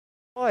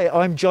Hi,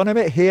 I'm John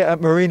Emmett here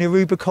at Marina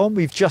Rubicon.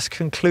 We've just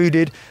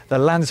concluded the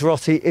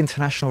Lanzarote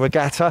International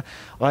Regatta.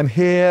 I'm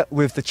here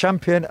with the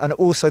champion and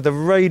also the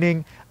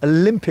reigning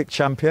Olympic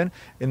champion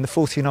in the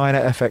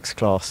 49er FX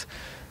class.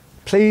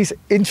 Please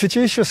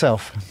introduce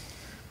yourself.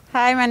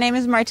 Hi, my name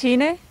is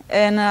Martine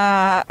and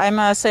I'm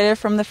a sailor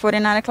from the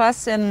 49er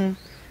class, and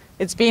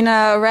it's been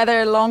a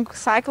rather long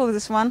cycle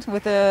this one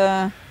with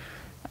the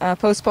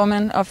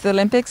postponement of the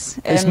Olympics.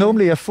 It's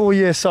normally a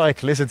 4-year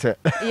cycle, isn't it?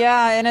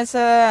 Yeah, and it's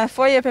a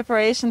 4-year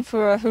preparation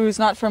for who's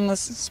not from the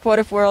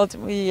sportive world.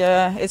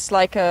 It's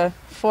like a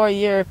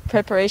 4-year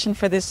preparation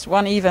for this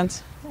one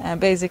event.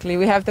 Basically,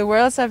 we have the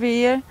Worlds every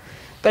year,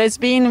 but it's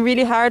been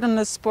really hard on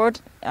the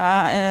sport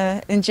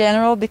in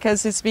general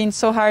because it's been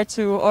so hard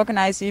to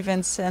organize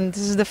events, and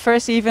this is the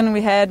first event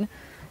we had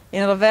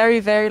in a very,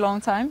 very long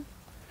time.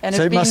 And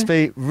so it must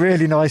be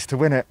really nice to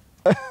win it.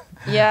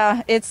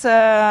 Yeah, it's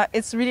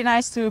really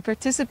nice to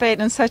participate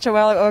in such a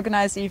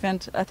well-organized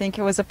event. I think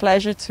it was a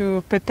pleasure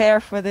to prepare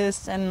for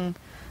this, and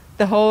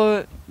the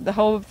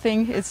whole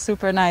thing is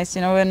super nice,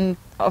 you know. And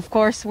of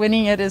course,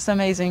 winning it is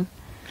amazing.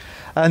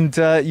 And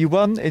you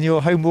won in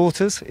your home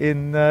waters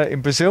in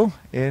Brazil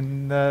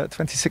in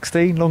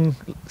 2016.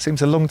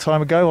 Seems a long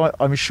time ago.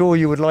 I'm sure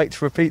you would like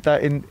to repeat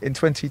that in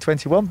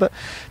 2021. But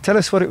tell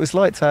us what it was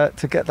like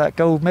to get that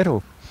gold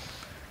medal.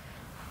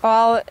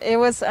 Well, it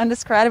was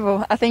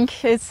indescribable. I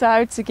think it's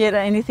hard to get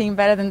anything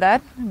better than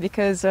that,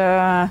 because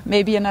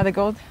maybe another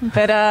gold.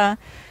 But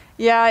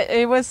yeah,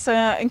 it was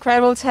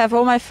incredible to have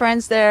all my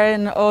friends there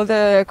and all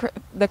the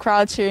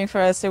crowd cheering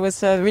for us. It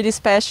was really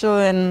special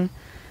and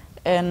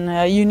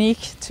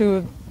unique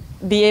to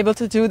be able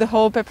to do the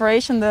whole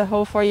preparation, the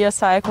whole 4-year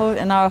cycle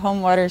in our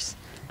home waters.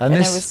 And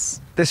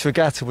this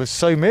regatta was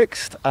so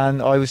mixed, and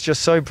I was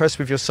just so impressed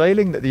with your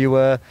sailing that you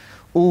were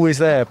always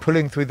there,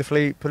 pulling through the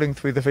fleet, pulling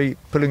through the fleet,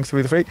 pulling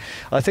through the fleet.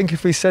 I think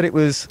if we said it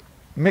was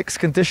mixed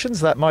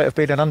conditions, that might have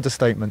been an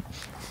understatement.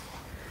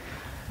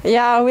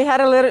 Yeah,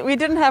 we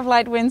didn't have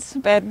light winds,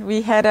 but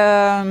we had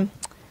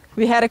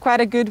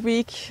quite a good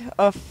week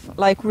of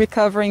like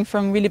recovering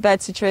from really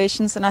bad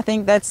situations, and I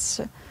think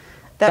that's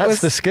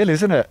the skill,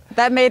 isn't it?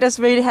 That made us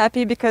really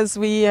happy, because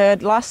we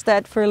lost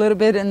that for a little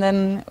bit, and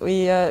then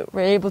we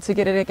were able to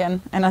get it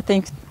again. And I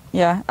think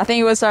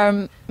it was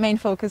our main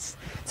focus,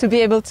 to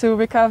be able to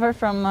recover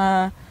from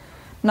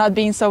not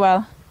being so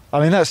well. I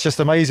mean, that's just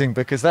amazing,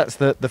 because that's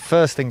the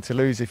first thing to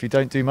lose if you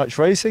don't do much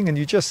racing. And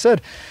you just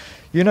said,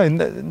 you know,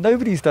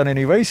 nobody's done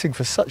any racing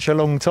for such a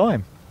long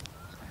time.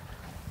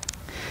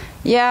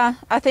 Yeah,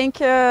 I think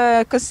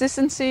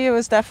consistency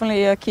was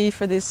definitely a key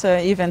for this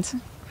event.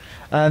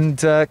 And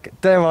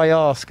dare I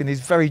ask, in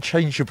this very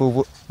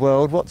changeable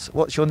world,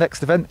 what's your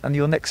next event and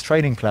your next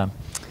training plan?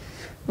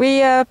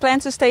 We plan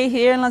to stay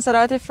here in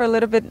Lanzarote for a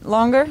little bit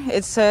longer.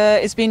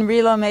 It's been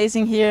real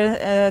amazing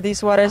here.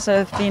 These waters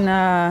have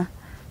been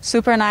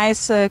super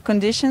nice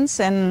conditions,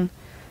 and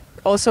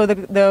also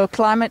the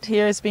climate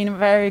here has been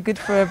very good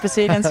for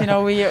Brazilians. You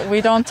know, we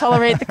don't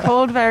tolerate the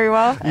cold very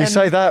well. You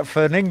say that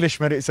for an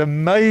Englishman, it's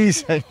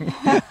amazing.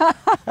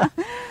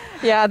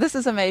 Yeah, this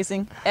is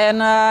amazing. And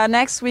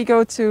next we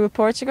go to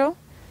Portugal,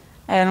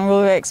 and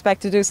we'll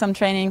expect to do some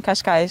training in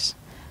Cascais.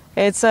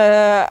 It's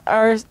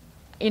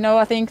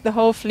I think the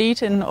whole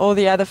fleet and all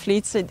the other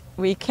fleets,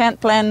 we can't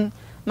plan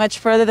much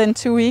further than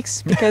 2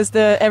 weeks, because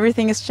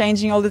everything is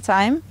changing all the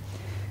time.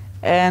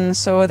 And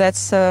so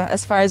that's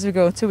as far as we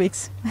go, 2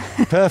 weeks.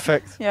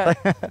 Perfect. Yeah.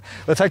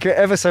 Well, thank you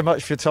ever so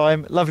much for your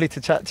time. Lovely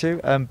to chat to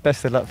you, and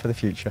best of luck for the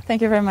future.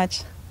 Thank you very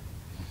much.